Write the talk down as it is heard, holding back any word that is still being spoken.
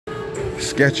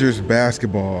Skechers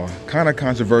basketball, kind of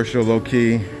controversial,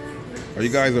 low-key. Are you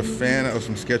guys a fan of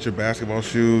some Skechers basketball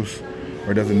shoes,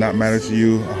 or does it not matter to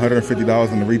you?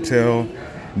 $150 in the retail,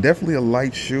 definitely a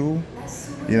light shoe.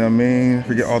 You know what I mean?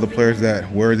 Forget all the players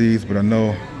that wear these, but I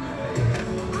know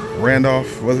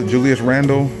Randolph, was it Julius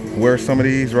Randle, wears some of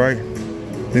these, right?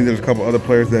 I think there's a couple other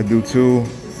players that do too.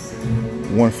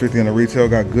 $150 in the retail,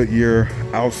 got Goodyear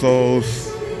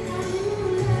outsoles.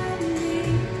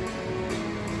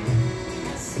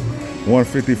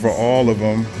 $150 for all of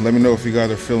them. Let me know if you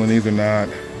guys are feeling these or not.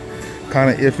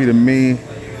 Kind of iffy to me,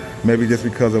 maybe just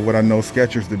because of what I know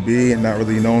Skechers to be and not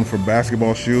really known for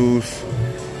basketball shoes.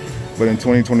 But in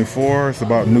 2024, it's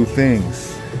about new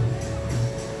things.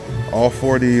 All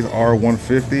four of these are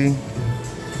 $150.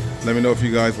 Let me know if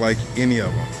you guys like any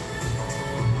of them.